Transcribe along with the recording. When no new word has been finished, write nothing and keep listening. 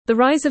The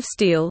Rise of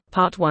Steel,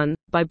 Part 1,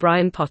 by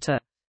Brian Potter.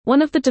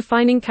 One of the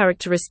defining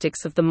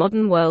characteristics of the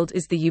modern world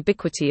is the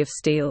ubiquity of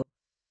steel.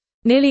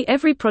 Nearly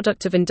every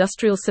product of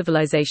industrial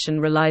civilization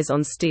relies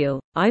on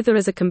steel, either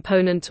as a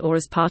component or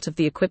as part of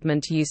the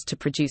equipment used to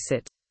produce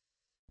it.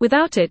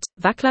 Without it,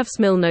 Václav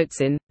Smil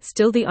notes in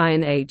Still the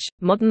Iron Age,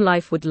 modern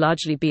life would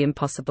largely be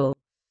impossible.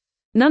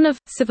 None of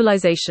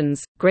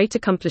civilization's great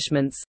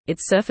accomplishments,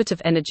 its surfeit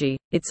of energy,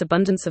 its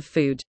abundance of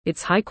food,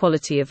 its high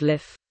quality of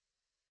life,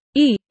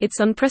 its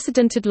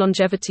unprecedented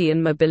longevity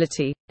and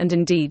mobility, and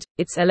indeed,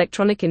 its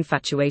electronic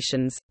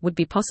infatuations, would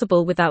be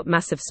possible without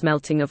massive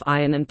smelting of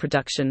iron and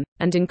production,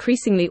 and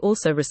increasingly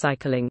also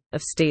recycling,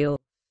 of steel.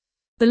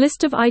 The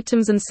list of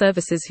items and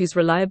services whose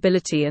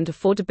reliability and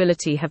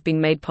affordability have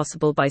been made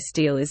possible by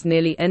steel is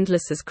nearly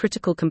endless, as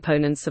critical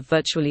components of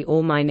virtually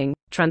all mining,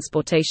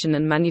 transportation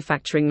and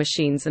manufacturing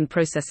machines and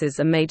processes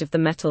are made of the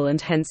metal, and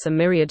hence a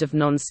myriad of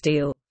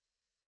non-steel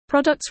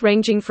products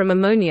ranging from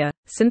ammonia,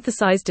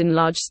 synthesized in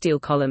large steel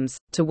columns,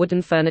 to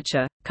wooden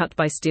furniture, cut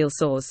by steel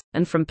saws,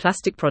 and from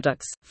plastic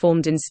products,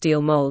 formed in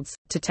steel molds,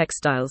 to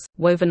textiles,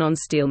 woven on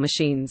steel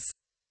machines.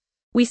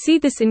 We see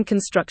this in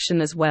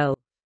construction as well.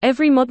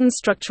 Every modern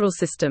structural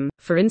system,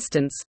 for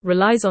instance,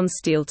 relies on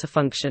steel to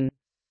function.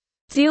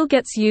 Steel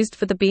gets used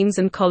for the beams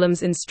and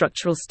columns in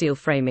structural steel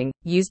framing,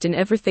 used in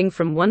everything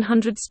from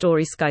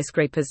 100-story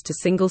skyscrapers to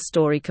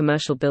single-story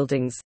commercial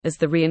buildings, as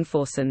the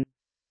reinforcement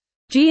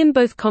in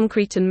both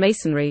concrete and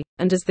masonry,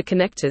 and as the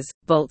connectors,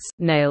 bolts,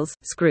 nails,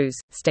 screws,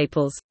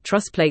 staples,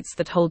 truss plates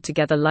that hold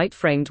together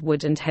light-framed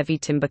wood and heavy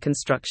timber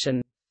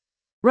construction.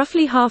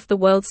 Roughly half the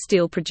world's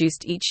steel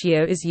produced each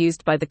year is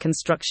used by the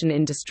construction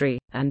industry,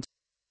 and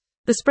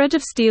the spread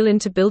of steel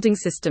into building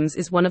systems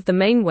is one of the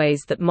main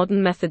ways that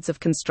modern methods of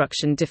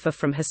construction differ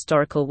from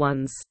historical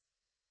ones.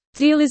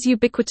 Steel is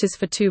ubiquitous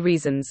for two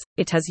reasons: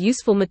 it has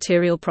useful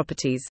material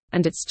properties,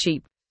 and it's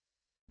cheap.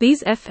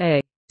 These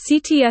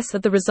FACTS are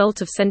the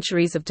result of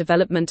centuries of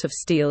development of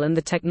steel and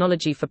the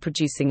technology for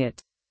producing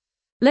it.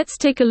 Let's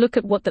take a look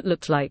at what that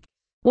looked like.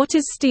 What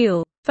is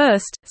steel?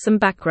 First, some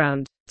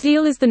background.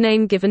 Steel is the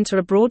name given to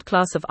a broad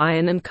class of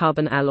iron and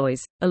carbon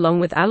alloys, along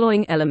with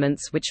alloying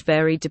elements which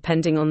vary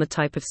depending on the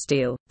type of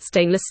steel.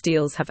 Stainless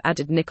steels have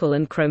added nickel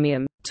and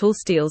chromium, tool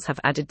steels have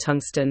added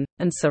tungsten,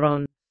 and so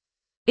on.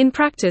 In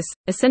practice,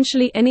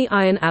 essentially any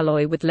iron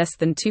alloy with less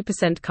than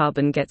 2%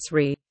 carbon gets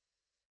referred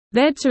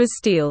to as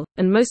steel,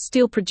 and most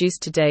steel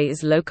produced today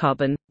is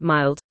low-carbon,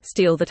 mild,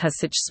 steel that has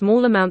such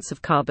small amounts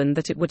of carbon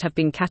that it would have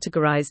been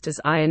categorized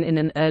as iron in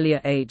an earlier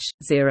age,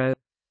 0.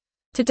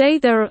 Today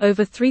there are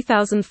over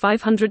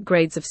 3,500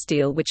 grades of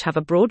steel which have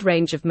a broad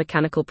range of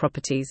mechanical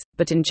properties,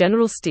 but in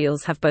general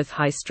steels have both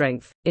high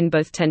strength, in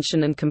both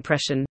tension and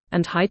compression,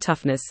 and high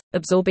toughness,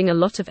 absorbing a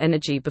lot of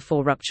energy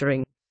before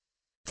rupturing.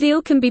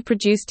 Steel can be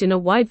produced in a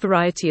wide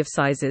variety of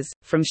sizes,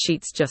 from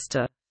sheets just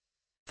a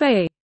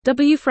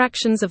few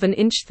fractions of an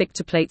inch thick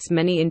to plates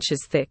many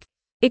inches thick.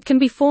 It can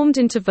be formed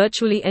into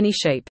virtually any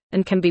shape,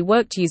 and can be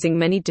worked using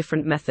many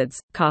different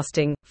methods: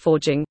 casting,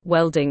 forging,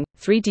 welding,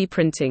 3D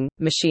printing,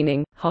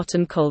 machining, hot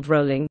and cold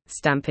rolling,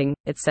 stamping,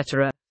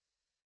 etc.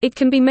 It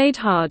can be made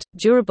hard,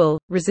 durable,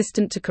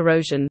 resistant to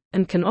corrosion,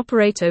 and can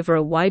operate over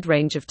a wide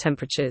range of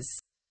temperatures.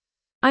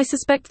 I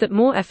suspect that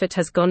more effort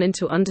has gone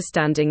into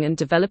understanding and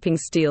developing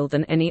steel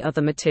than any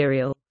other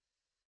material.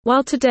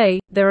 While today,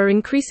 there are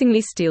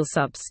increasingly steel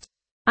substitutes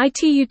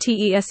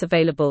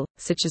available,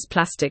 such as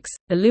plastics,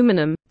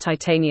 aluminum,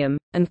 titanium,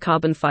 and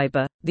carbon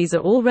fiber, these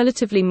are all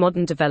relatively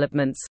modern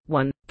developments.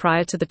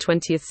 Prior to the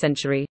 20th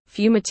century,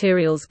 few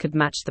materials could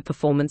match the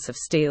performance of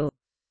steel.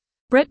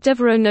 Brett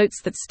Devereaux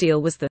notes that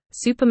steel was the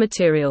super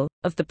material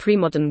of the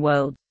pre-modern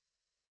world.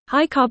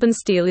 High carbon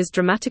steel is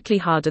dramatically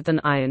harder than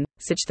iron,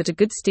 such that a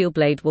good steel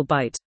blade will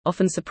bite,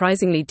 often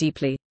surprisingly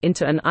deeply,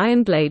 into an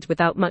iron blade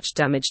without much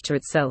damage to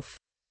itself.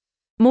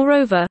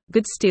 Moreover,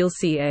 good steel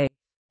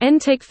can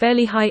take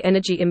fairly high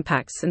energy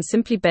impacts and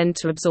simply bend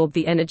to absorb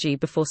the energy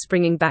before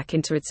springing back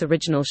into its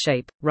original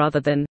shape, rather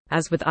than,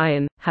 as with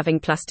iron, having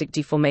plastic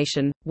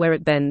deformation, where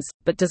it bends,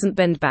 but doesn't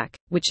bend back,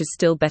 which is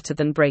still better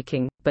than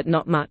breaking, but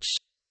not much.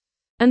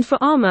 And for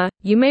armor,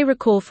 you may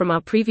recall from our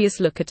previous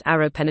look at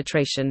arrow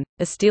penetration,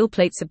 a steel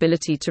plate's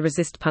ability to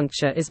resist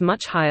puncture is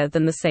much higher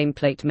than the same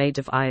plate made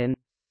of iron.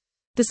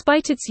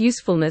 Despite its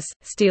usefulness,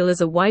 steel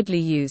as a widely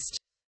used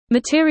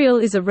material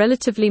is a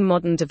relatively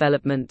modern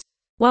development.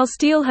 While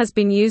steel has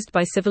been used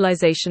by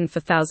civilization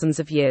for thousands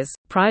of years,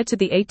 prior to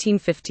the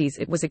 1850s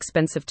it was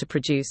expensive to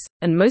produce,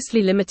 and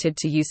mostly limited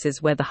to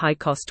uses where the high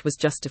cost was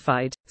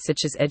justified,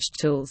 such as edged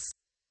tools.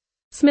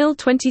 Smil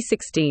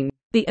 2016.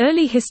 The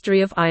Early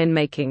History of Iron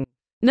Making.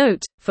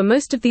 Note, for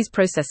most of these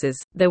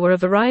processes, there were a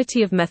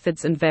variety of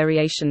methods and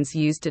variations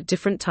used at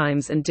different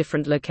times and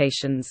different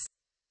locations.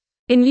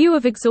 In lieu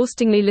of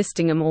exhaustingly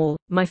listing them all,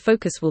 my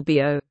focus will be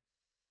on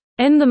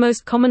the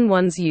most common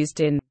ones used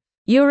in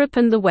Europe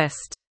and the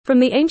West. From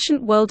the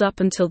ancient world up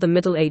until the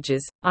Middle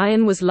Ages,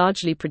 iron was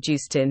largely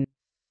produced in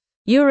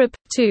Europe,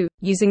 too,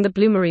 using the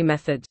bloomery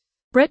method.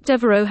 Brett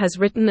Devereaux has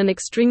written an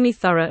extremely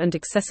thorough and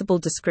accessible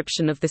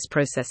description of this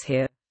process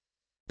here.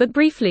 But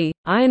briefly,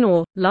 iron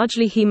ore,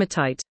 largely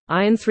hematite,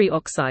 iron 3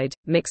 oxide,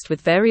 mixed with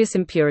various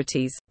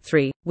impurities,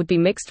 3, would be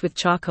mixed with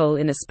charcoal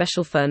in a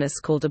special furnace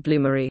called a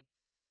bloomery.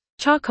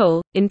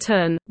 Charcoal, in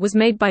turn, was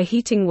made by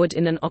heating wood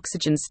in an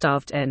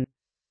oxygen-starved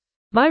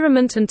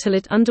environment until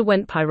it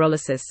underwent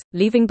pyrolysis,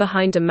 leaving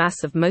behind a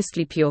mass of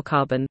mostly pure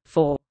carbon.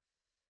 4.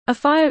 A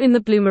fire in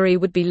the bloomery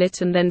would be lit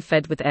and then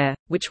fed with air,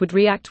 which would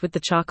react with the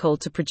charcoal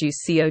to produce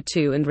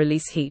CO2 and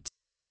release heat.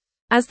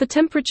 As the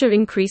temperature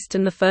increased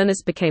and the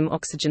furnace became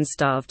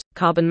oxygen-starved,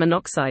 carbon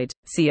monoxide,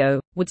 CO,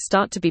 would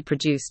start to be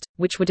produced,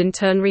 which would in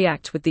turn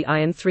react with the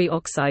iron 3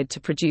 oxide to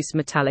produce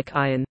metallic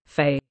iron,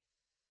 Fe.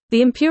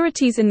 The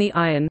impurities in the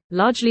iron,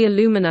 largely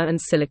alumina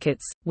and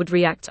silicates, would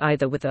react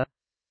either with a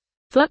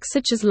flux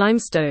such as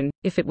limestone,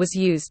 if it was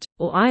used,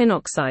 or iron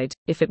oxide,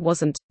 if it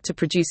wasn't, to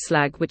produce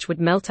slag which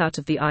would melt out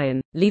of the iron,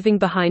 leaving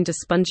behind a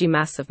spongy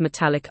mass of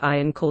metallic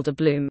iron called a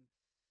bloom.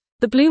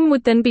 The bloom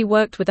would then be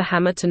worked with a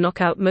hammer to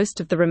knock out most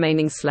of the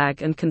remaining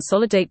slag and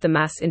consolidate the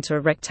mass into a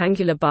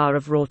rectangular bar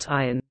of wrought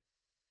iron.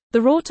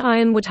 The wrought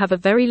iron would have a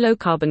very low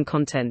carbon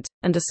content,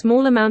 and a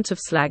small amount of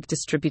slag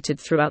distributed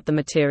throughout the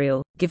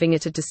material, giving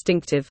it a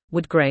distinctive,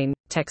 wood grain,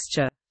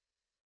 texture.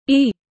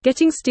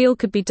 Getting steel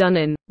could be done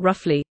in,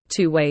 roughly,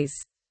 2 ways.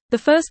 The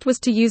first was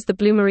to use the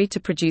bloomery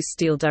to produce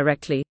steel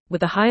directly.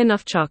 With a high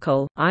enough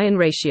charcoal-iron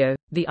ratio,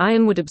 the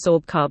iron would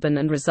absorb carbon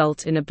and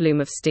result in a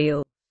bloom of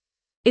steel.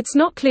 It's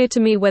not clear to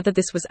me whether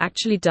this was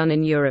actually done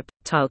in Europe,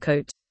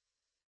 Tilecote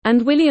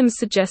and Williams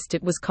suggest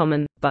it was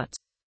common, but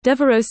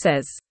Devereux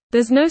says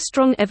there's no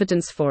strong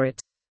evidence for it.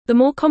 The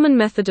more common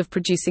method of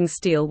producing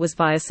steel was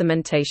via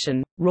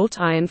cementation, wrought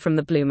iron from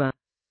the bloomer.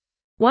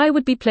 Wire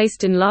would be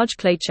placed in large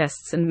clay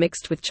chests and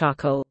mixed with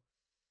charcoal.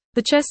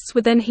 The chests were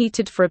then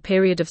heated for a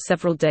period of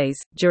several days,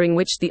 during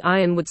which the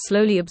iron would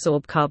slowly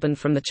absorb carbon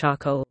from the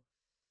charcoal.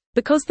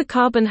 Because the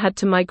carbon had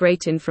to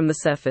migrate in from the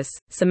surface,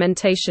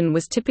 cementation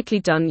was typically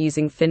done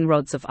using thin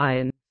rods of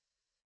iron.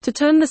 To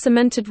turn the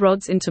cemented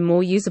rods into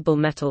more usable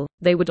metal,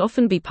 they would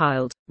often be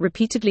piled,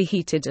 repeatedly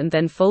heated and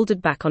then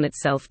folded back on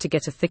itself to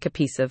get a thicker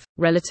piece of,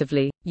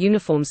 relatively,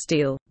 uniform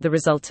steel. The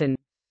result in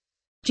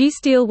G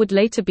steel would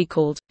later be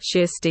called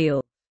shear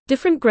steel.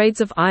 Different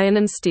grades of iron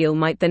and steel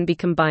might then be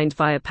combined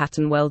via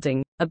pattern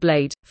welding. A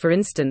blade, for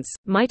instance,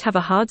 might have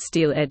a hard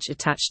steel edge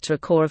attached to a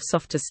core of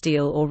softer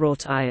steel or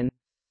wrought iron.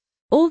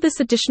 All this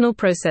additional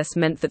process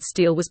meant that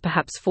steel was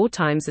perhaps 4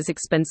 times as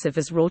expensive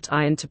as wrought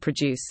iron to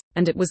produce,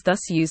 and it was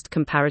thus used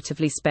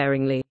comparatively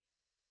sparingly.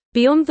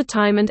 Beyond the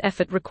time and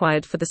effort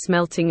required for the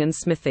smelting and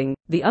smithing,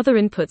 the other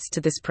inputs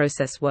to this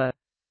process were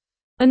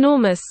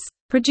enormous.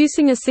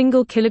 Producing a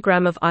single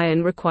kilogram of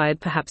iron required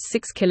perhaps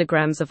 6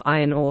 kilograms of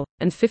iron ore,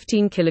 and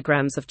 15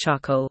 kilograms of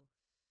charcoal.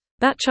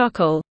 That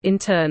charcoal, in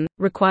turn,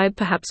 required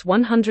perhaps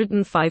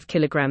 105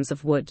 kilograms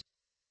of wood.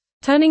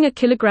 Turning a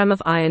kilogram of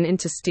iron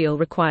into steel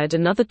required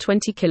another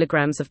 20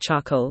 kilograms of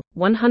charcoal,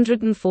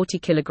 140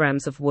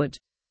 kilograms of wood.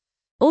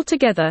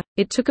 Altogether,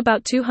 it took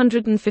about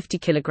 250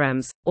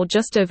 kilograms, or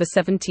just over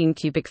 17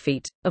 cubic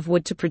feet, of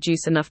wood to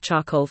produce enough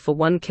charcoal for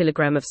 1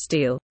 kilogram of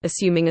steel,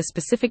 assuming a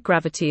specific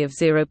gravity of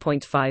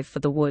 0.5 for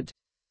the wood.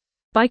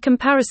 By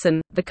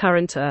comparison, the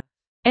current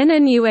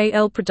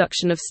NNUAL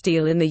production of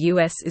steel in the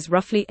U.S. is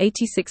roughly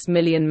 86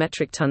 million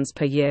metric tons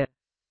per year.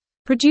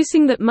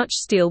 Producing that much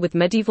steel with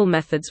medieval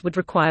methods would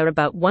require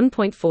about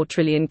 1.4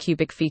 trillion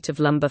cubic feet of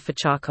lumber for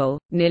charcoal,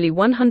 nearly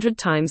 100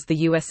 times the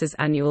U.S.'s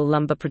annual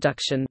lumber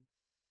production.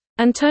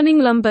 And turning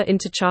lumber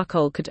into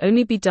charcoal could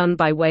only be done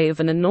by way of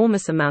an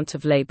enormous amount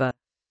of labor.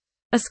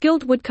 A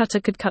skilled woodcutter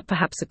could cut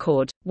perhaps a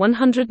cord,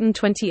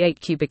 128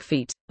 cubic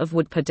feet, of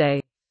wood per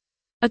day.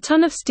 A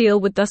ton of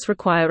steel would thus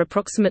require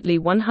approximately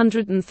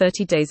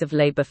 130 days of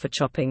labor for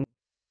chopping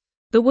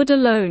the wood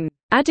alone.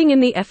 Adding in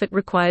the effort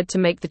required to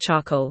make the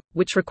charcoal,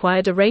 which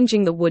required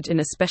arranging the wood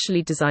in a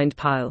specially designed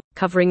pile,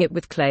 covering it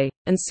with clay,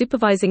 and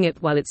supervising it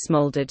while it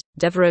smoldered,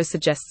 Devereux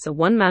suggests a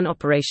one-man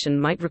operation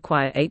might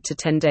require 8 to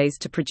 10 days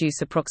to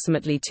produce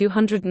approximately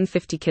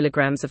 250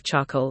 kilograms of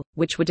charcoal,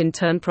 which would in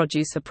turn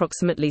produce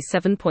approximately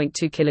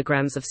 7.2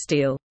 kilograms of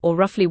steel, or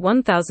roughly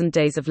 1,000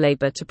 days of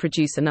labor to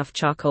produce enough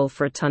charcoal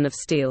for a ton of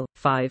steel.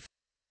 5.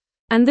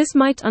 And this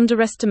might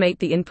underestimate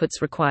the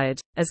inputs required,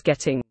 as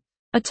getting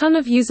a ton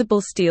of usable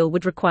steel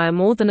would require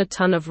more than a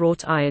ton of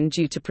wrought iron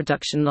due to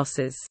production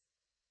losses.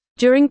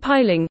 During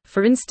piling,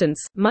 for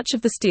instance, much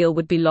of the steel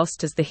would be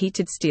lost as the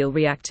heated steel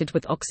reacted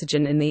with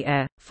oxygen in the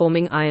air,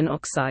 forming iron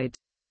oxide.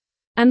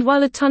 And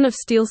while a ton of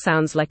steel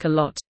sounds like a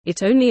lot,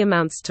 it only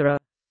amounts to a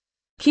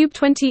cube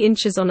 20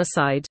 inches on a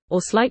side, or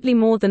slightly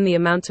more than the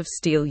amount of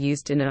steel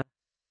used in a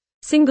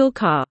single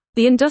car.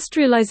 The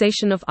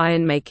industrialization of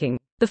iron making.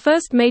 The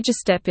first major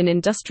step in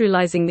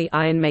industrializing the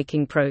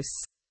iron-making process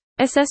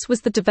was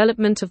the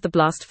development of the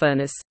blast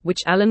furnace,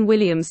 which Alan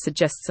Williams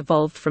suggests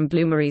evolved from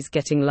bloomeries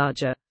getting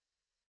larger.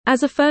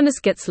 As a furnace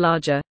gets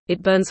larger,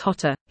 it burns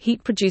hotter,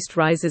 heat produced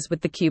rises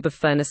with the cube of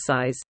furnace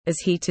size, as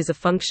heat is a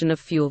function of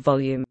fuel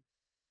volume.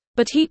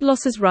 But heat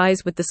losses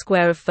rise with the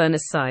square of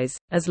furnace size,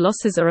 as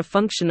losses are a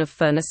function of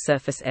furnace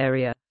surface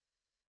area.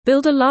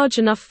 Build a large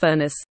enough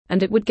furnace,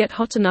 and it would get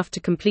hot enough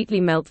to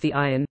completely melt the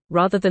iron,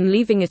 rather than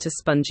leaving it a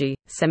spongy,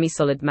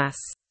 semi-solid mass.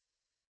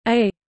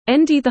 The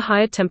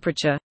higher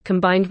temperature,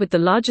 combined with the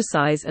larger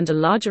size and a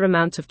larger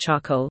amount of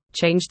charcoal,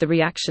 change the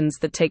reactions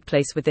that take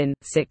place within.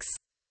 6.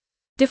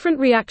 Different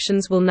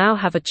reactions will now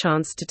have a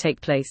chance to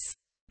take place.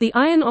 The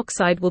iron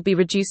oxide will be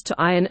reduced to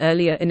iron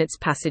earlier in its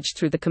passage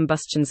through the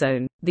combustion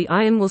zone. The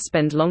iron will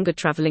spend longer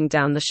traveling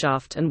down the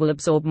shaft and will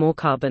absorb more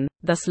carbon,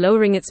 thus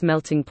lowering its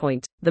melting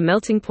point. The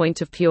melting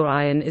point of pure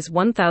iron is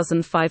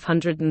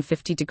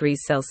 1550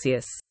 degrees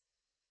Celsius.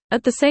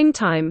 At the same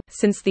time,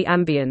 since the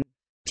ambient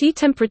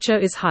temperature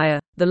is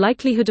higher, the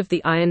likelihood of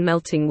the iron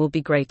melting will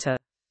be greater.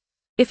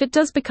 If it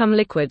does become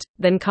liquid,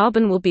 then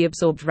carbon will be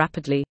absorbed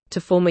rapidly, to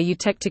form a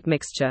eutectic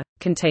mixture,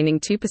 containing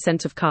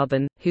 2% of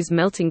carbon, whose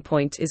melting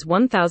point is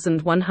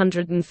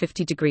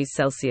 1150 degrees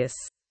Celsius.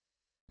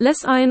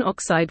 Less iron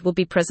oxide will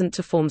be present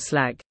to form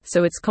slag,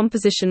 so its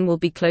composition will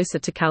be closer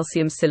to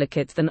calcium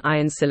silicate than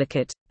iron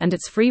silicate, and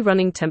its free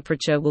running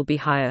temperature will be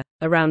higher,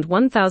 around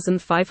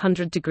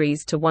 1500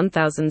 degrees to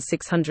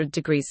 1600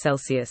 degrees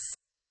Celsius.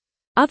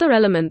 Other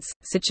elements,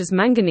 such as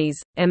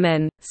manganese,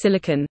 Mn,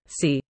 silicon,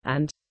 C,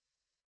 and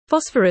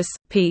phosphorus,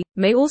 P,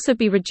 may also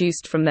be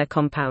reduced from their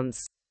compounds.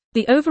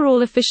 The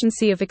overall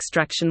efficiency of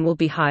extraction will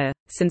be higher,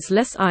 since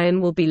less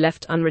iron will be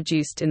left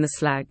unreduced in the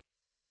slag.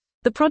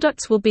 The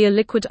products will be a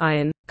liquid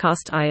iron,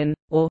 cast iron,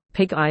 or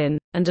pig iron,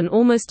 and an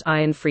almost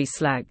iron-free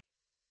slag.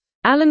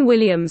 Alan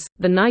Williams,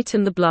 The Night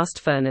and the Blast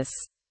Furnace.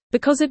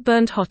 Because it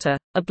burned hotter,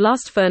 a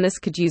blast furnace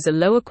could use a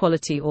lower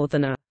quality ore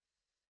than a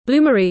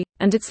bloomery,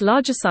 and its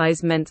larger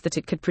size meant that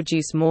it could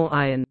produce more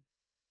iron.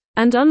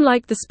 And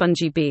unlike the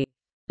spongy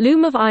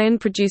loom of iron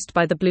produced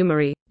by the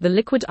bloomery, the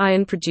liquid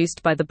iron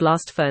produced by the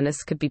blast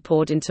furnace could be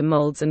poured into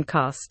molds and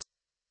cast.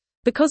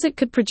 Because it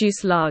could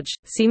produce large,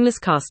 seamless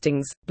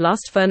castings,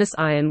 blast furnace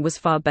iron was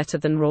far better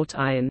than wrought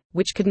iron,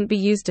 which couldn't be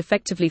used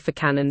effectively for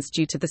cannons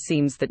due to the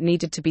seams that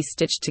needed to be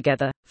stitched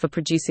together, for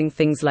producing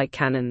things like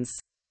cannons.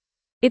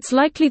 It's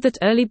likely that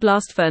early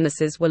blast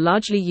furnaces were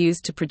largely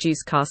used to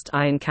produce cast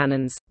iron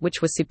cannons,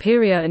 which were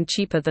superior and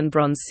cheaper than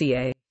bronze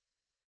ca.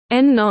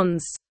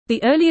 Nons.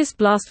 The earliest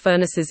blast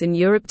furnaces in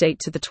Europe date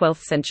to the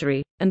 12th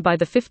century, and by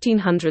the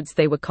 1500s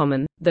they were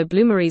common, though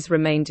bloomeries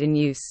remained in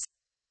use.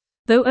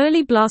 Though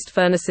early blast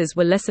furnaces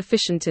were less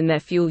efficient in their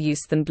fuel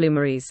use than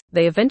bloomeries,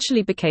 they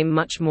eventually became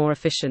much more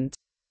efficient.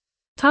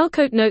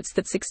 Talcote notes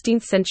that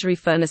 16th-century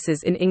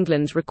furnaces in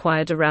England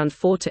required around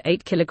 4 to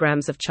 8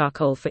 kilograms of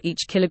charcoal for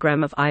each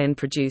kilogram of iron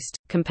produced,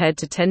 compared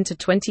to 10 to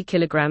 20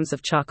 kilograms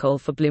of charcoal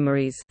for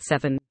bloomeries.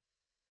 7.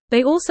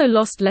 They also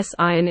lost less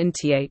iron in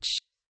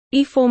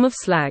the form of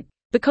slag.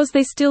 Because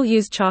they still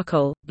used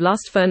charcoal,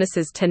 blast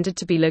furnaces tended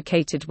to be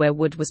located where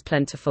wood was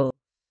plentiful.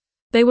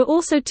 They were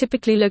also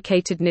typically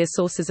located near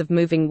sources of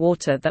moving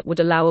water that would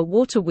allow a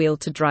water wheel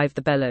to drive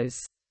the bellows.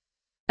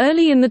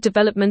 Early in the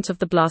development of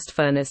the blast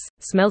furnace,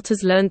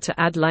 smelters learned to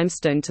add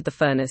limestone to the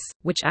furnace,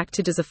 which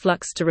acted as a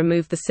flux to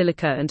remove the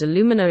silica and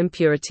alumina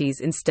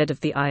impurities instead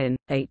of the iron.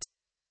 8.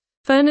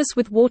 Furnace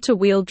with water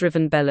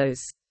wheel-driven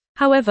bellows.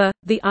 However,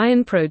 the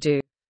iron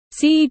produced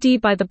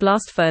by the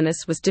blast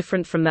furnace was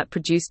different from that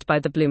produced by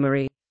the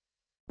bloomery.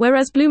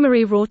 Whereas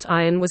bloomery wrought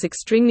iron was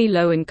extremely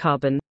low in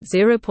carbon,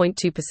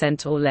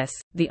 0.2% or less,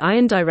 the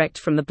iron direct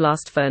from the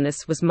blast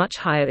furnace was much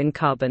higher in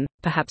carbon,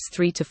 perhaps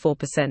 3 to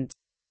 4%.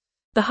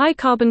 The high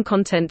carbon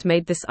content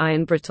made this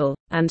iron brittle,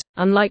 and,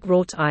 unlike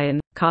wrought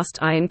iron, cast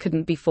iron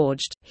couldn't be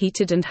forged,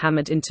 heated and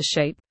hammered into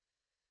shape.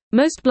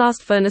 Most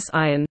blast furnace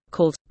iron,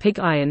 called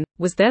pig iron,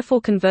 was therefore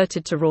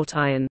converted to wrought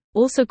iron,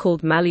 also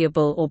called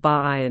malleable or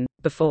bar iron,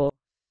 before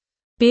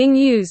being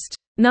used.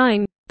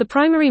 9. The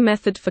primary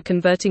method for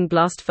converting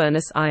blast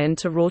furnace iron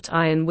to wrought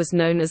iron was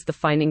known as the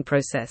fining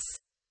process.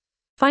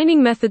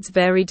 Fining methods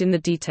varied in the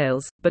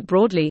details, but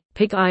broadly,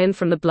 pig iron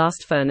from the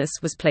blast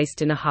furnace was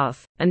placed in a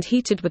hearth, and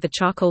heated with a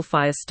charcoal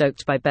fire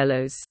stoked by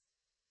bellows.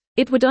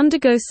 It would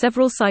undergo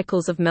several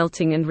cycles of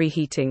melting and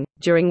reheating,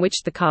 during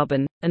which the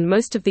carbon, and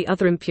most of the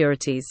other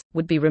impurities,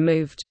 would be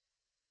removed.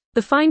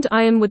 The fined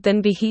iron would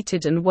then be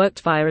heated and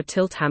worked via a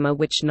tilt hammer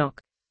which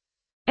knocked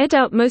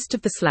out most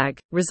of the slag,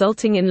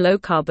 resulting in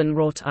low-carbon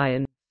wrought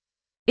iron.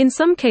 In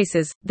some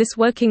cases, this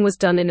working was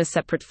done in a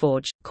separate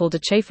forge, called a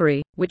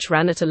chafery, which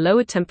ran at a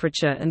lower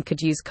temperature and could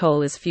use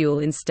coal as fuel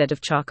instead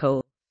of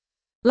charcoal.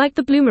 Like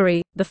the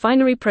bloomery, the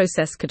finery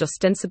process could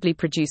ostensibly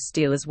produce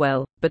steel as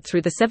well, but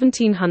through the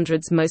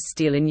 1700s most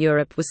steel in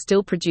Europe was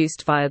still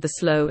produced via the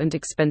slow and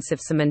expensive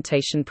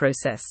cementation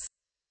process.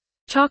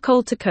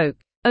 Charcoal to coke.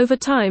 Over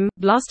time,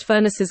 blast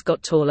furnaces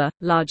got taller,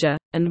 larger,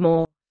 and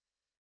more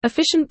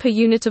efficient per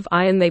unit of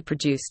iron they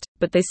produced,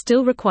 but they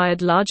still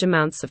required large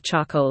amounts of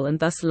charcoal and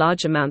thus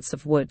large amounts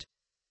of wood.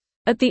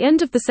 At the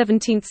end of the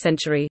 17th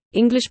century,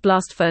 English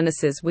blast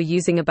furnaces were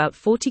using about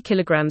 40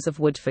 kilograms of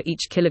wood for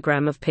each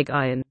kilogram of pig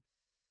iron.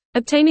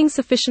 Obtaining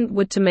sufficient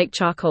wood to make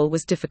charcoal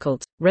was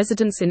difficult.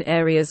 Residents in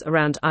areas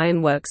around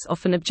ironworks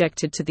often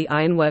objected to the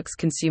ironworks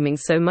consuming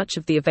so much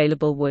of the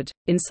available wood,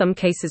 in some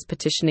cases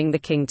petitioning the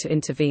king to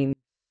intervene.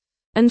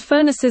 And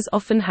furnaces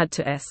often had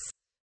to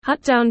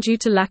shut down due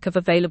to lack of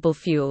available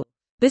fuel.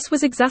 This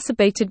was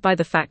exacerbated by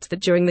the fact that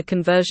during the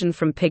conversion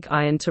from pig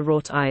iron to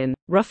wrought iron,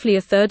 roughly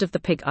a third of the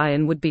pig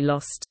iron would be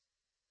lost.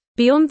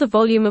 Beyond the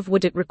volume of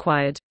wood it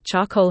required,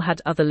 charcoal had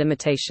other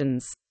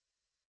limitations.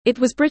 It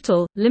was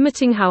brittle,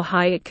 limiting how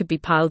high it could be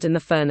piled in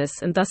the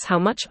furnace and thus how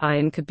much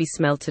iron could be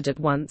smelted at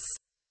once.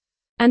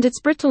 And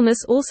its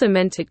brittleness also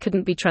meant it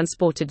couldn't be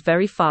transported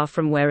very far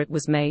from where it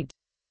was made.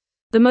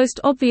 The most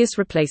obvious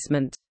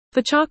replacement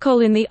for charcoal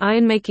in the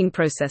iron-making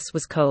process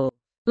was coal.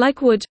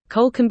 Like wood,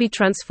 coal can be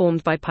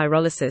transformed by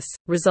pyrolysis,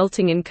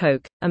 resulting in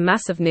coke, a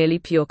mass of nearly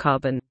pure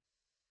carbon.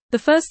 The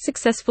first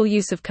successful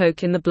use of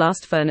coke in the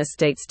blast furnace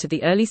dates to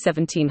the early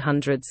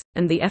 1700s,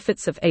 and the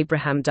efforts of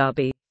Abraham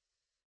Darby.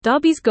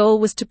 Darby's goal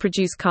was to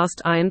produce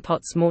cast iron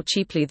pots more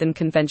cheaply than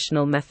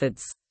conventional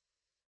methods.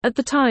 At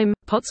the time,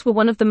 pots were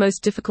one of the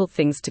most difficult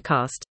things to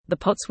cast. The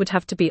pots would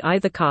have to be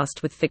either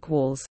cast with thick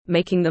walls,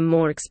 making them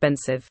more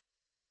expensive,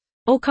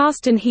 or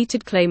cast in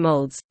heated clay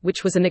molds,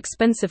 which was an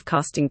expensive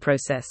casting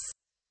process.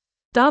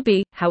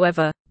 Darby,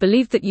 however,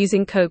 believed that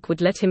using coke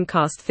would let him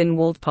cast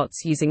thin-walled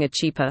pots using a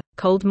cheaper,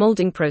 cold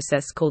molding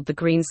process called the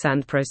green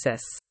sand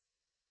process.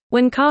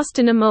 When cast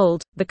in a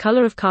mold, the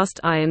color of cast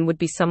iron would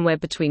be somewhere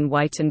between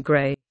white and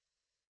gray.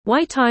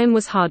 White iron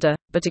was harder,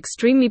 but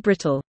extremely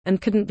brittle,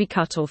 and couldn't be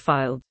cut or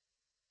filed.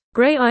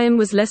 Gray iron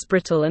was less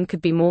brittle and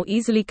could be more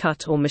easily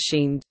cut or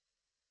machined.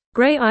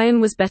 Gray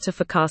iron was better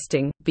for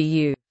casting,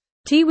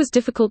 but was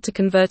difficult to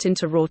convert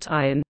into wrought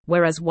iron,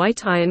 whereas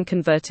white iron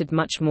converted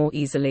much more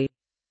easily.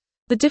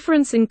 The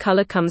difference in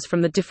color comes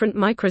from the different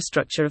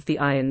microstructure of the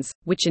irons,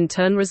 which in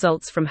turn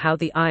results from how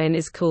the iron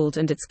is cooled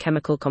and its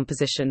chemical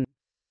composition.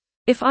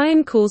 If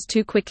iron cools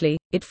too quickly,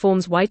 it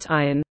forms white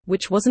iron,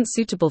 which wasn't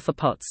suitable for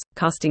pots.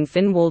 Casting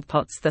thin-walled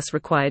pots thus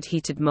required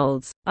heated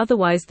molds,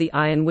 otherwise the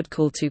iron would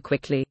cool too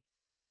quickly.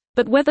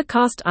 But whether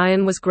cast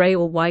iron was gray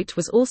or white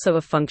was also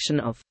a function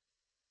of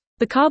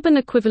the carbon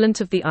equivalent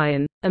of the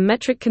iron, a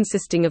metric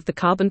consisting of the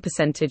carbon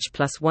percentage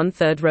plus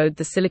 1/3 rode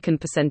the silicon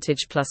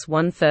percentage plus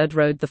 1/3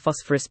 rode the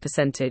phosphorus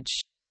percentage.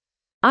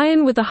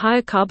 Iron with a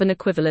higher carbon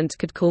equivalent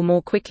could cool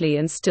more quickly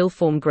and still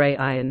form gray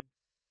iron.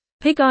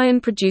 Pig iron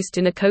produced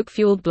in a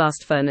coke-fueled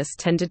blast furnace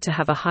tended to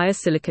have a higher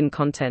silicon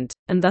content,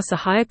 and thus a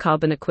higher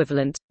carbon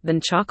equivalent, than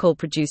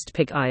charcoal-produced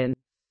pig iron.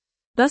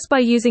 Thus by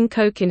using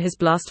coke in his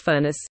blast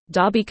furnace,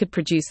 Darby could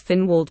produce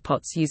thin-walled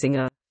pots using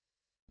a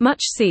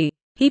much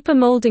cheaper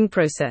molding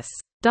process.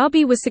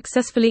 Darby was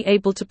successfully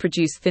able to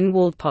produce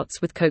thin-walled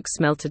pots with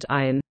coke-smelted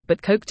iron,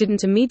 but coke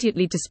didn't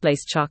immediately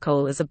displace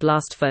charcoal as a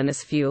blast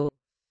furnace fuel.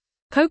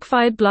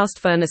 Coke-fired blast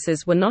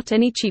furnaces were not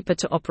any cheaper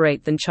to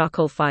operate than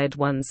charcoal-fired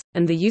ones,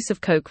 and the use of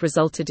coke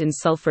resulted in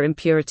sulfur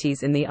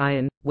impurities in the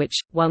iron, which,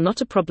 while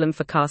not a problem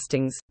for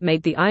castings,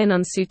 made the iron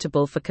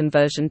unsuitable for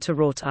conversion to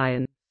wrought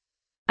iron.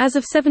 As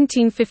of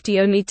 1750,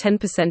 only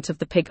 10% of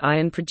the pig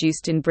iron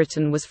produced in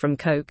Britain was from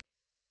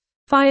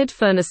coke-fired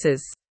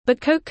furnaces. But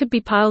coke could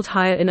be piled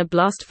higher in a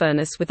blast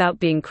furnace without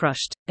being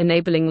crushed,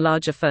 enabling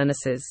larger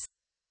furnaces.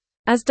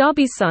 As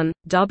Darby's son,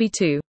 Darby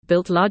II,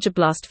 built larger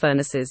blast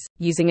furnaces,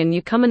 using a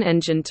Newcomen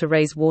engine to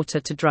raise water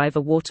to drive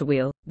a water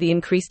wheel, the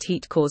increased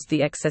heat caused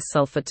the excess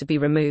sulfur to be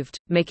removed,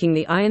 making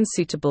the iron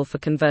suitable for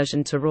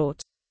conversion to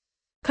wrought.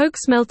 Coke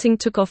smelting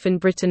took off in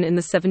Britain in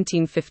the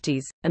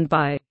 1750s, and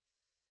by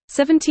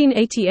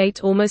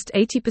 1788 almost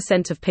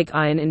 80% of pig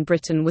iron in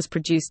Britain was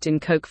produced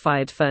in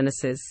coke-fired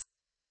furnaces.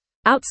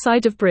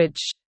 Outside of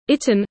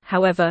Britain,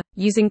 however,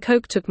 using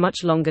coke took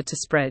much longer to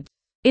spread.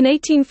 In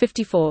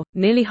 1854,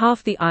 nearly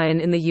half the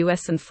iron in the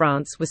US and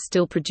France was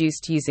still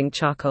produced using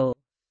charcoal.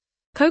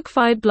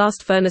 Coke-fired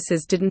blast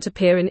furnaces didn't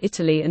appear in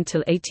Italy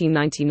until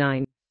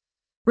 1899.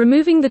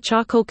 Removing the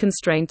charcoal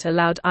constraint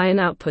allowed iron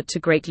output to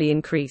greatly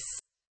increase.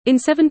 In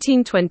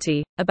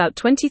 1720, about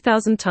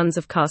 20,000 tons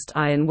of cast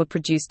iron were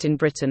produced in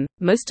Britain,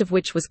 most of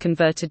which was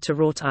converted to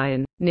wrought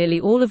iron,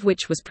 nearly all of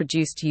which was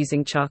produced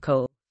using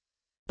charcoal.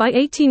 By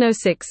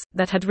 1806,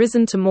 that had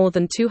risen to more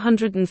than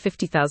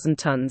 250,000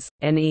 tons,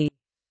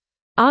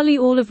 nearly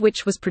all of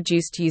which was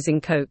produced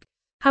using coke.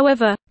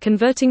 However,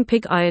 converting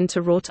pig iron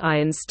to wrought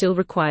iron still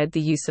required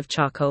the use of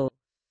charcoal.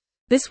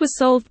 This was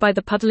solved by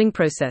the puddling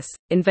process,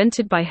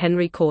 invented by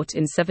Henry Cort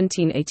in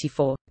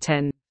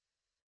 1784-10.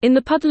 In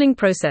the puddling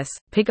process,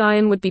 pig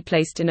iron would be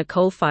placed in a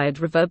coal-fired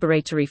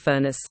reverberatory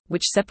furnace,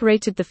 which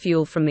separated the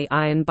fuel from the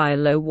iron by a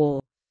low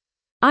wall.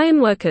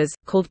 Ironworkers,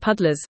 called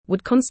puddlers,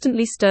 would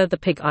constantly stir the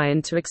pig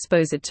iron to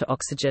expose it to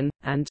oxygen,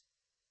 and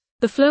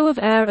the flow of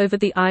air over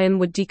the iron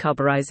would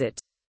decarburize it.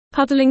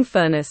 Puddling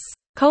furnace.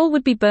 Coal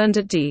would be burned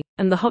at D,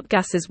 and the hot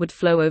gases would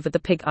flow over the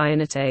pig iron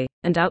at A,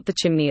 and out the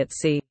chimney at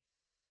C.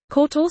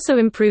 Cort also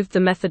improved the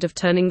method of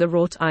turning the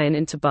wrought iron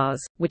into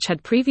bars, which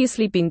had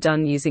previously been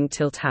done using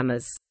tilt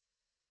hammers.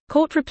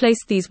 Cort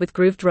replaced these with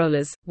grooved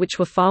rollers, which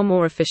were far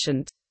more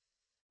efficient.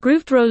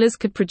 Grooved rollers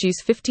could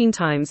produce 15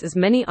 times as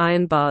many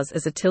iron bars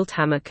as a tilt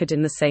hammer could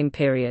in the same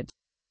period.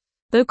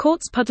 Though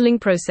Cort's puddling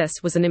process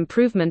was an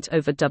improvement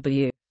over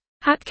W.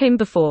 Hat came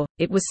before,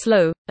 it was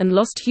slow, and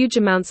lost huge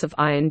amounts of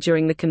iron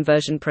during the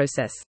conversion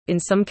process. In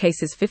some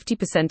cases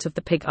 50% of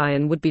the pig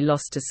iron would be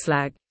lost as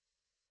slag.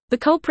 The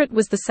culprit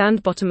was the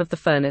sand bottom of the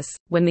furnace.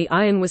 When the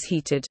iron was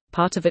heated,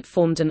 part of it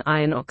formed an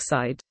iron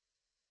oxide,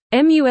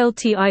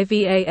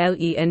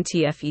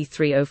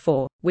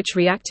 MULTIVALENTFE3O4, which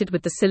reacted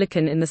with the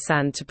silicon in the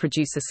sand to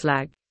produce a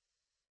slag.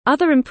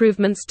 Other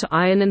improvements to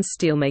iron and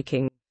steel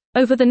making.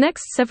 Over the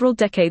next several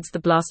decades, the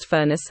blast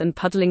furnace and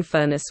puddling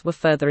furnace were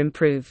further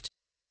improved.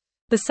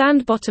 The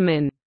sand bottom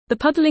in the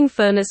puddling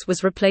furnace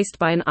was replaced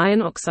by an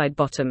iron oxide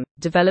bottom,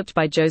 developed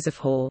by Joseph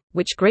Hall,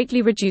 which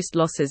greatly reduced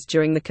losses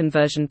during the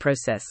conversion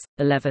process.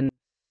 11.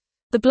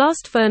 The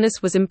blast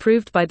furnace was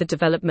improved by the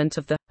development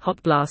of the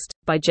hot blast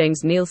by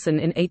James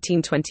Neilson in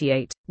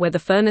 1828, where the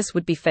furnace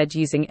would be fed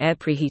using air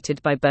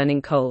preheated by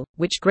burning coal,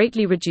 which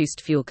greatly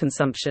reduced fuel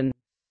consumption.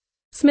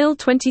 Smil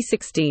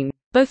 2016.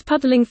 Both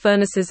puddling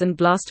furnaces and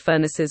blast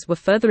furnaces were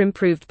further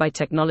improved by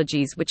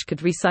technologies which could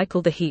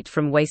recycle the heat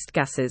from waste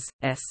gases.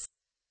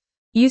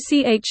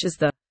 UCH as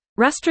the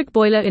Rastrick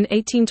boiler in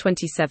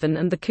 1827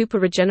 and the Cooper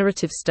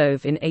regenerative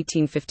stove in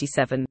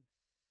 1857.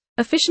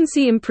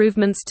 Efficiency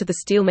improvements to the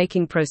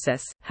steelmaking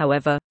process,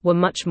 however, were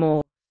much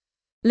more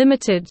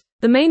limited.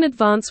 The main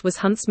advance was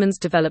Huntsman's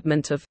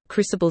development of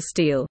crucible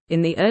steel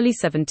in the early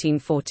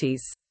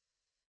 1740s.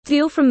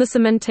 Steel from the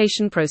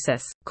cementation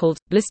process, called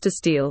blister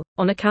steel,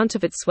 on account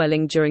of its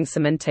swelling during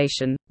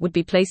cementation, would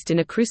be placed in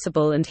a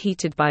crucible and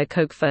heated by a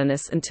coke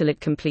furnace until it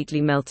completely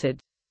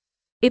melted.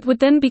 It would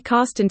then be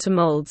cast into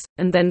molds,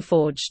 and then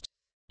forged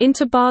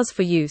into bars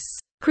for use.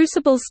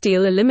 Crucible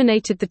steel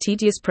eliminated the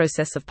tedious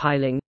process of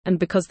piling, and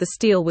because the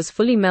steel was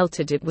fully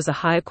melted, it was a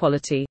higher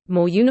quality,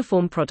 more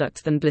uniform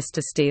product than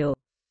blister steel.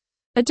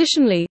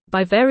 Additionally,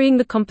 by varying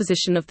the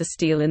composition of the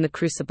steel in the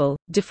crucible,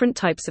 different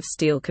types of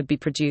steel could be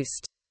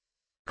produced.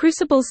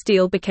 Crucible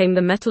steel became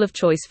the metal of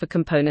choice for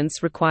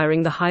components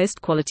requiring the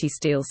highest quality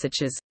steel,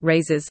 such as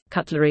razors,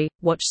 cutlery,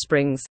 watch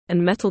springs,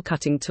 and metal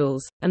cutting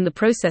tools, and the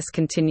process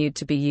continued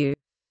to be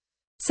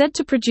said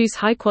to produce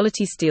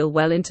high-quality steel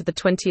well into the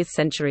 20th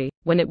century,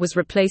 when it was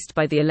replaced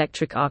by the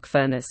electric arc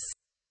furnace.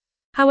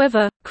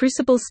 However,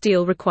 crucible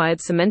steel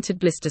required cemented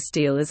blister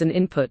steel as an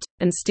input,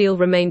 and steel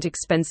remained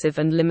expensive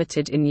and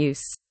limited in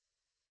use.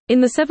 In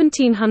the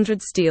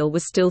 1700s, steel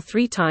was still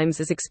 3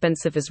 times as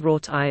expensive as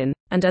wrought iron,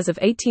 and as of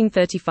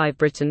 1835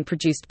 Britain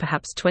produced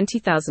perhaps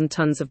 20,000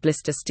 tons of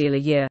blister steel a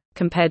year,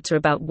 compared to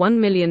about 1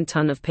 million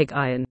ton of pig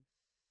iron.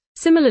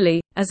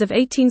 Similarly, as of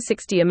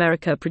 1860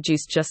 America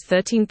produced just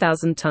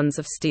 13,000 tons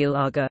of steel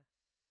auger.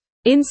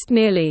 Inst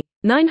nearly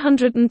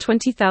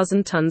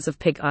 920,000 tons of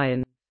pig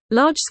iron.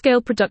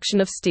 Large-scale production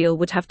of steel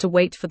would have to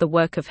wait for the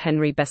work of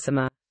Henry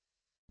Bessemer.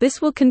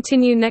 This will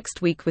continue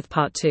next week with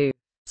part 2.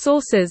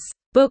 Sources.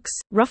 Books,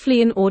 roughly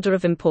in order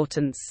of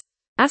importance.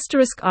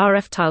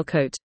 *RF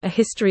Tilecoat, A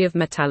History of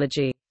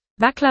Metallurgy.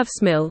 Vaclav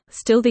Smil,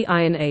 Still the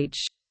Iron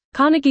Age.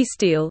 Carnegie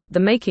Steel,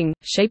 The Making,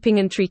 Shaping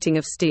and Treating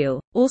of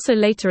Steel, also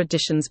later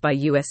editions by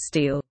U.S.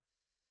 Steel.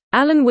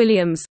 Alan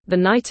Williams, The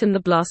Knight and the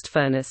Blast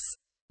Furnace.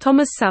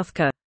 Thomas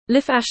Southker.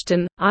 Liff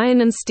Ashton,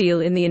 Iron and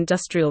Steel in the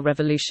Industrial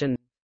Revolution.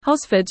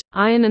 Hosford,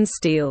 Iron and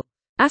Steel.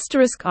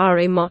 *R.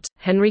 A. Mott,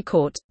 Henry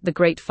Court, The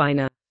Great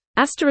Finer.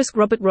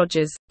 Robert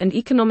Rogers, An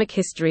Economic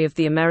History of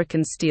the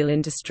American Steel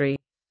Industry.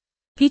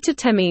 Peter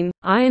Temine,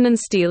 Iron and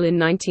Steel in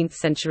 19th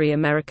Century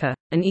America,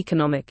 An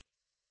Economic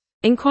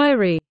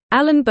Inquiry.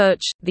 Alan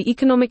Birch, The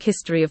Economic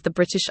History of the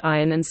British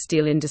Iron and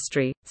Steel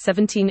Industry,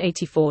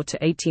 1784 to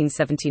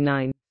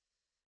 1879.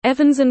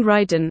 Evans and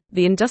Ryden,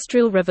 The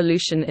Industrial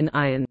Revolution in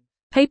Iron.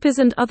 Papers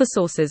and other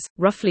sources,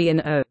 roughly in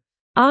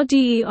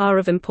O.R.D.E.R.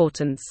 of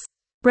importance.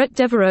 Brett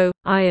Devereaux,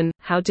 Iron,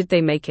 How Did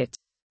They Make It?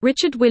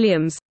 Richard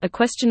Williams, A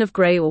Question of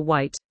Grey or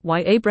White,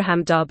 Why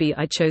Abraham Darby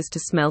I Chose to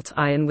Smelt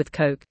Iron with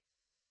Coke.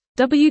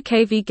 W.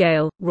 K. V.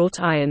 Gale,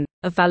 Wrought Iron,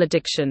 A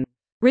Valediction.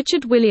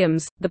 Richard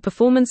Williams, The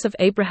Performance of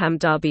Abraham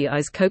Darby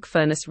I's Coke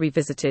Furnace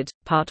Revisited,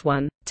 Part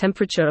 1,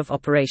 Temperature of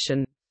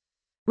Operation.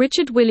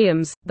 Richard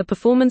Williams, The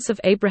Performance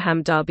of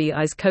Abraham Darby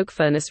I's Coke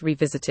Furnace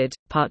Revisited,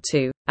 Part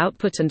 2,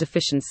 Output and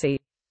Efficiency.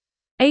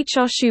 H.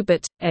 R.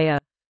 Schubert, A.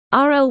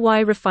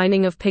 RLY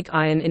Refining of Pig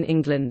Iron in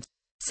England.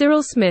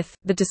 Cyril Smith,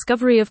 The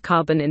Discovery of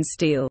Carbon in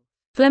Steel.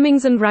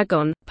 Flemings and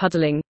Ragon,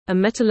 Puddling, A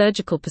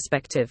Metallurgical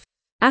Perspective.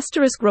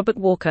 Robert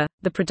Walker,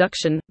 The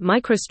Production,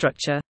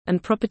 Microstructure,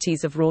 and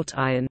Properties of Wrought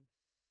Iron.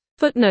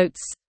 Footnotes.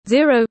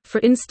 0.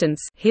 For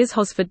instance, here's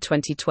Hosford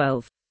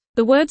 2012.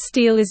 The word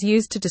steel is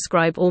used to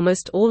describe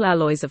almost all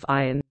alloys of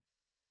iron.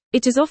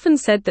 It is often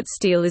said that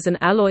steel is an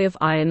alloy of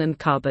iron and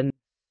carbon.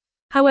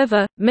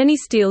 However, many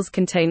steels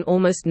contain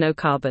almost no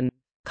carbon.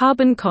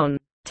 Carbon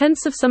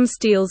contents of some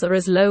steels are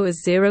as low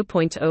as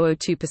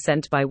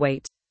 0.002% by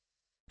weight.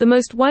 The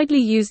most widely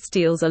used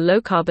steels are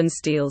low-carbon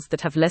steels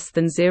that have less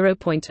than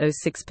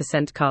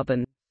 0.06%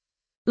 carbon.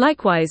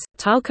 Likewise,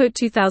 Tilecoat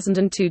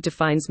 2002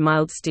 defines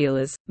mild steel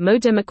as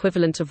modem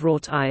equivalent of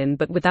wrought iron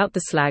but without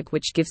the slag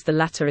which gives the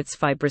latter its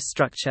fibrous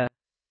structure.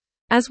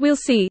 As we'll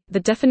see, the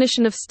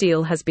definition of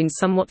steel has been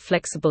somewhat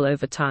flexible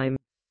over time.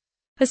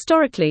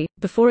 Historically,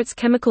 before its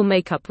chemical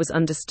makeup was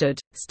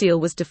understood, steel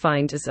was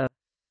defined as a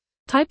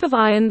type of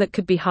iron that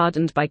could be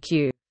hardened by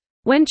Q.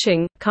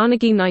 Wenching,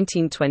 Carnegie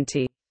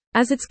 1920.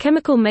 As its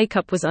chemical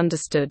makeup was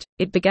understood,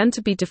 it began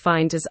to be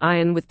defined as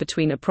iron with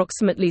between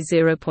approximately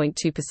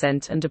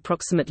 0.2% and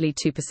approximately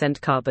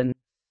 2% carbon.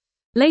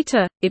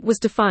 Later, it was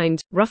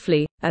defined,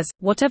 roughly, as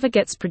whatever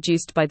gets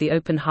produced by the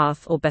open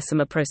hearth or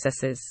Bessemer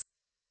processes.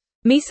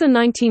 Mesa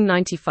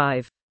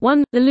 1995.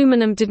 1.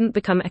 Aluminum didn't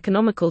become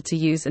economical to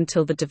use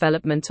until the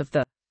development of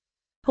the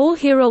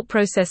Hall-Héroult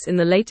process in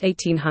the late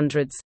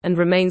 1800s, and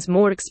remains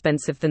more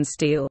expensive than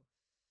steel.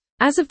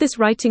 As of this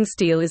writing,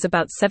 steel is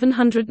about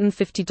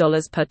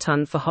 $750 per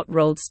ton for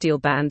hot-rolled steel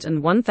band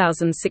and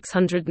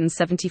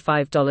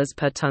 $1,675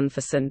 per ton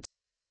for St.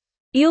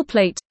 Eel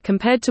plate,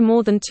 compared to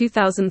more than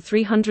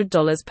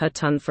 $2,300 per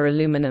ton for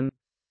aluminum.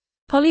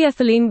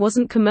 Polyethylene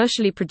wasn't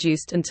commercially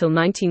produced until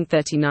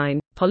 1939,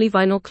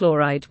 polyvinyl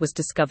chloride was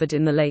discovered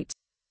in the late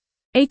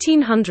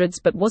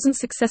 1800s but wasn't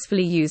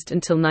successfully used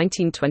until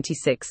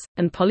 1926,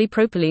 and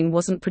polypropylene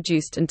wasn't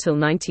produced until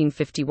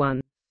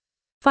 1951.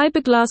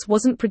 Fiberglass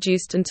wasn't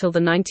produced until the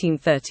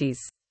 1930s.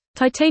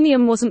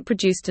 Titanium wasn't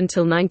produced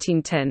until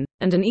 1910,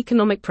 and an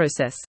economic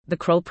process, the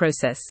Kroll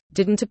process,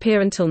 didn't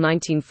appear until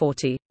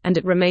 1940, and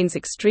it remains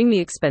extremely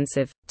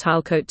expensive.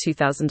 Tilecoat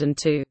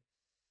 2002.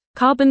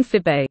 Carbon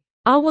Fib-A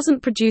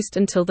wasn't produced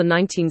until the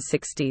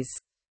 1960s.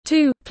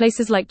 2.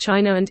 Places like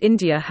China and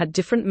India had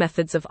different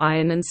methods of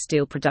iron and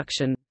steel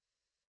production.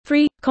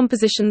 3.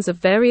 Compositions of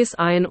various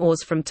iron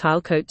ores from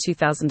Tilecoat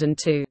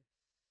 2002.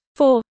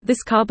 4.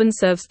 This carbon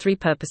serves three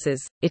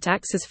purposes: it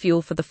acts as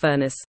fuel for the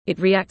furnace, it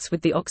reacts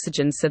with the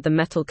oxygen so the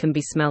metal can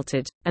be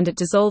smelted, and it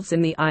dissolves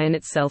in the iron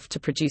itself to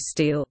produce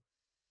steel.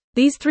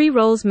 These three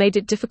roles made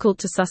it difficult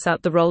to suss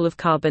out the role of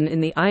carbon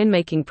in the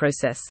iron-making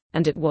process,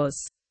 and it was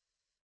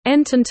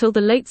not until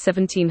the late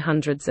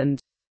 1700s and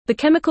the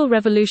chemical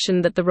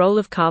revolution that the role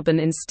of carbon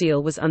in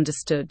steel was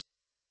understood.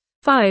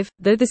 5.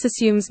 Though this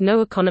assumes no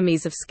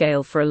economies of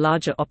scale for a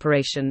larger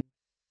operation.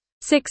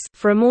 6.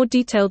 For a more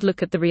detailed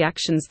look at the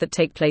reactions that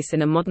take place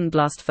in a modern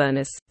blast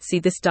furnace, see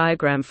this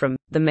diagram from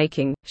The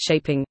Making,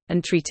 Shaping,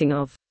 and Treating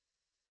of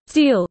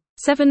Steel.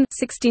 7.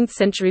 16th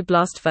century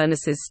blast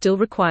furnaces still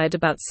required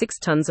about 6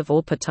 tons of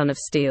ore per ton of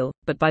steel,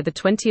 but by the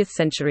 20th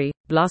century,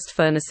 blast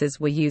furnaces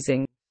were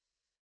using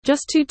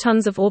just 2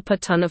 tons of ore per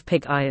ton of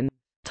pig iron.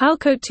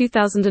 Tilecoat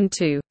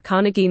 2002,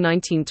 Carnegie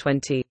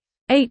 1920.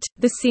 8.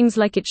 This seems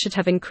like it should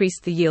have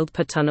increased the yield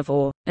per ton of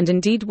ore, and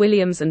indeed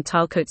Williams and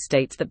Tilecoat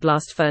state that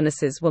blast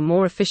furnaces were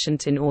more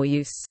efficient in ore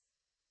use.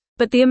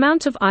 But the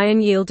amount of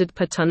iron yielded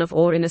per ton of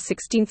ore in a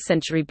 16th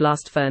century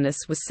blast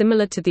furnace was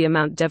similar to the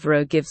amount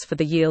Devereux gives for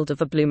the yield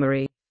of a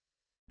bloomery.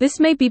 This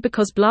may be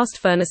because blast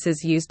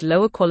furnaces used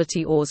lower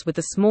quality ores with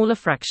a smaller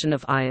fraction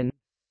of iron.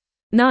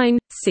 9.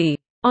 C.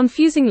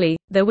 Unfusingly,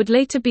 there would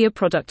later be a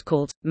product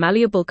called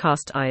malleable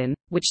cast iron,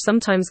 which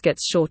sometimes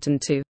gets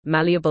shortened to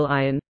malleable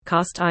iron,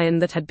 cast iron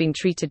that had been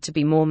treated to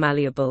be more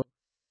malleable.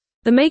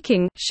 The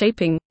making,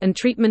 shaping, and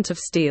treatment of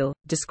steel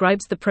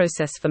describes the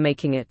process for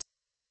making it.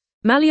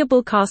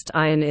 Malleable cast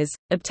iron is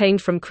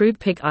obtained from crude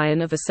pig iron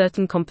of a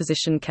certain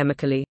composition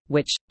chemically,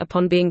 which,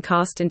 upon being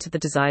cast into the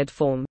desired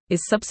form,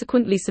 is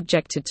subsequently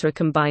subjected to a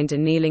combined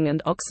annealing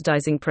and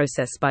oxidizing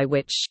process by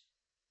which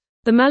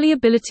the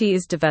malleability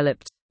is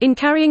developed. In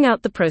carrying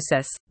out the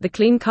process, the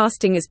clean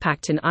casting is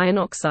packed in iron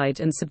oxide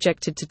and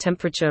subjected to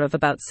temperature of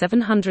about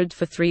 700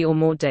 for 3 or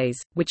more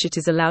days, which it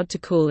is allowed to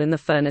cool in the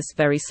furnace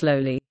very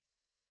slowly.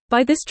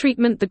 By this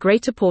treatment, the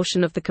greater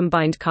portion of the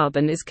combined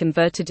carbon is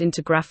converted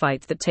into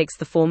graphite that takes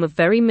the form of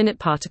very minute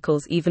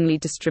particles evenly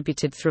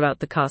distributed throughout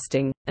the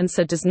casting, and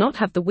so does not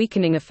have the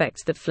weakening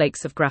effect that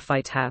flakes of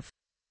graphite have.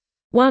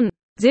 1.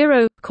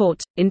 0.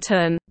 Court, in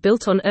turn,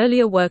 built on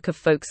earlier work of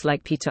folks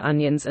like Peter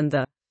Onions and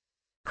the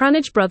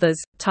Cranage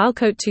brothers,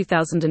 Tilecoat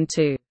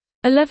 2002.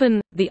 11.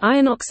 The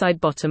iron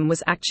oxide bottom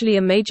was actually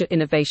a major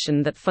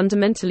innovation that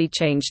fundamentally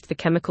changed the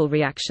chemical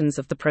reactions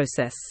of the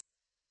process.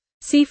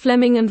 See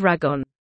Fleming and Ragon.